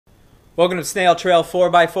Welcome to Snail Trail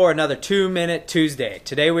 4x4, another 2-Minute Tuesday.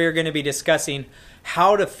 Today we are going to be discussing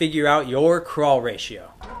how to figure out your crawl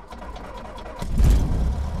ratio.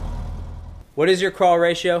 What is your crawl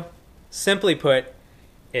ratio? Simply put,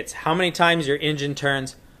 it's how many times your engine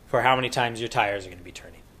turns for how many times your tires are going to be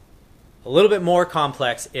turning. A little bit more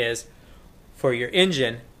complex is for your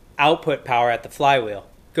engine, output power at the flywheel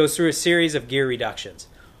goes through a series of gear reductions.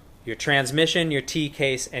 Your transmission, your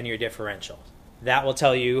T-case, and your differential. That will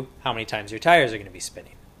tell you how many times your tires are going to be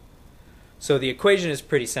spinning. So the equation is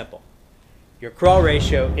pretty simple. Your crawl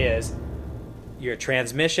ratio is your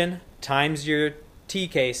transmission times your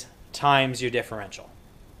T-case times your differential.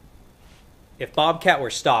 If Bobcat were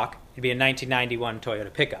stock, it'd be a 1991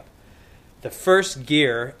 Toyota pickup. The first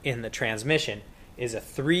gear in the transmission is a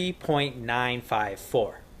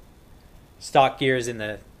 3.954. Stock gears in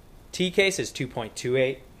the T-case is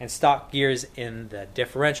 2.28, and stock gears in the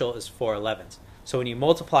differential is 411s. So when you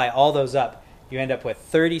multiply all those up, you end up with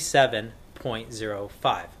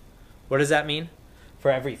 37.05. What does that mean? For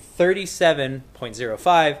every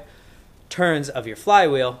 37.05 turns of your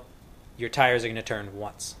flywheel, your tires are going to turn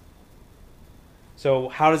once. So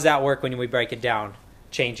how does that work when we break it down,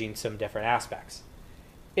 changing some different aspects?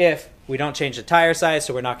 If we don't change the tire size,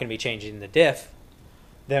 so we're not going to be changing the diff,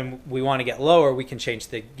 then we want to get lower, we can change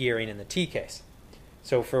the gearing in the T-case.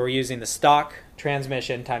 So if we're using the stock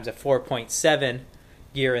transmission times a 4.7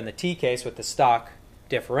 gear in the T-case with the stock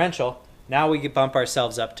differential, now we can bump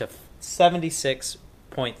ourselves up to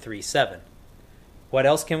 76.37. What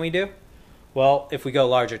else can we do? Well, if we go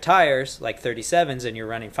larger tires, like 37s, and you're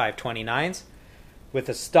running 529s, with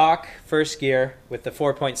the stock first gear with the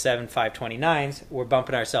 4.7 529s, we're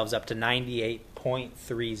bumping ourselves up to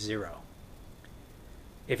 98.30.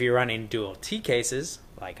 If you're running dual T-cases,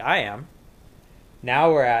 like I am,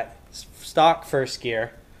 now we're at stock first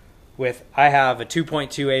gear with, I have a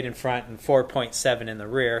 2.28 in front and 4.7 in the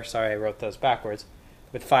rear. Sorry, I wrote those backwards.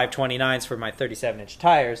 With 529s for my 37-inch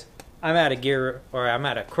tires, I'm at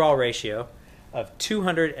a crawl ratio of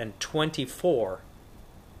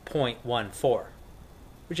 224.14,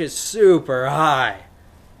 which is super high.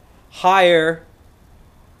 Higher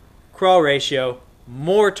crawl ratio,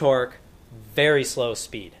 more torque, very slow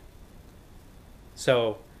speed.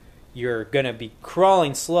 So you're going to be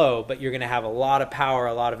crawling slow, but you're going to have a lot of power,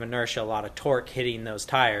 a lot of inertia, a lot of torque hitting those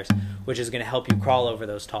tires, which is going to help you crawl over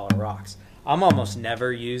those taller rocks. I'm almost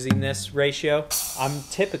never using this ratio. I'm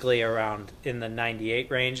typically around in the 98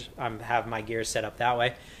 range. I have my gears set up that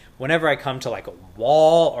way. Whenever I come to like a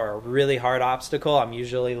wall or a really hard obstacle, I'm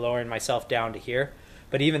usually lowering myself down to here.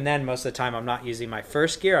 But even then, most of the time, I'm not using my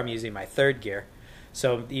first gear, I'm using my third gear.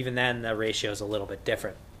 So even then, the ratio is a little bit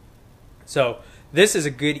different. So this is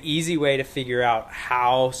a good, easy way to figure out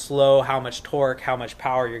how slow, how much torque, how much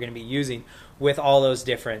power you're going to be using with all those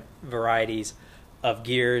different varieties of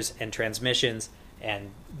gears and transmissions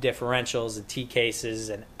and differentials and T-cases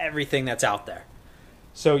and everything that's out there.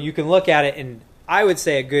 So you can look at it, and I would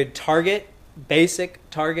say a good target, basic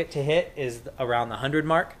target to hit is around the 100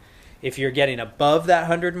 mark. If you're getting above that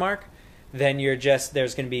 100 mark, then there's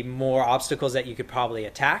going to be more obstacles that you could probably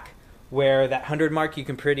attack. Where that 100 mark, you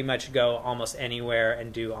can pretty much go almost anywhere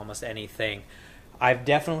and do almost anything. I've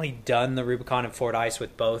definitely done the Rubicon and Ford Ice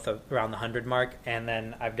with both around the 100 mark, and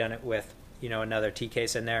then I've done it with another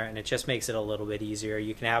T-case in there, and it just makes it a little bit easier.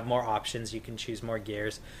 You can have more options, you can choose more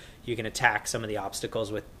gears, you can attack some of the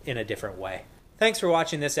obstacles in a different way. Thanks for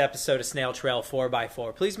watching this episode of Snail Trail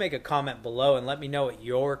 4x4. Please make a comment below and let me know what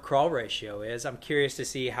your crawl ratio is. I'm curious to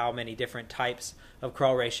see how many different types of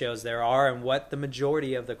crawl ratios there are and what the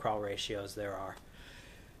majority of the crawl ratios there are.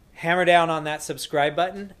 Hammer down on that subscribe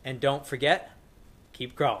button, and don't forget,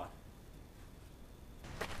 keep crawling.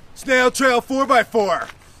 Snail Trail 4x4.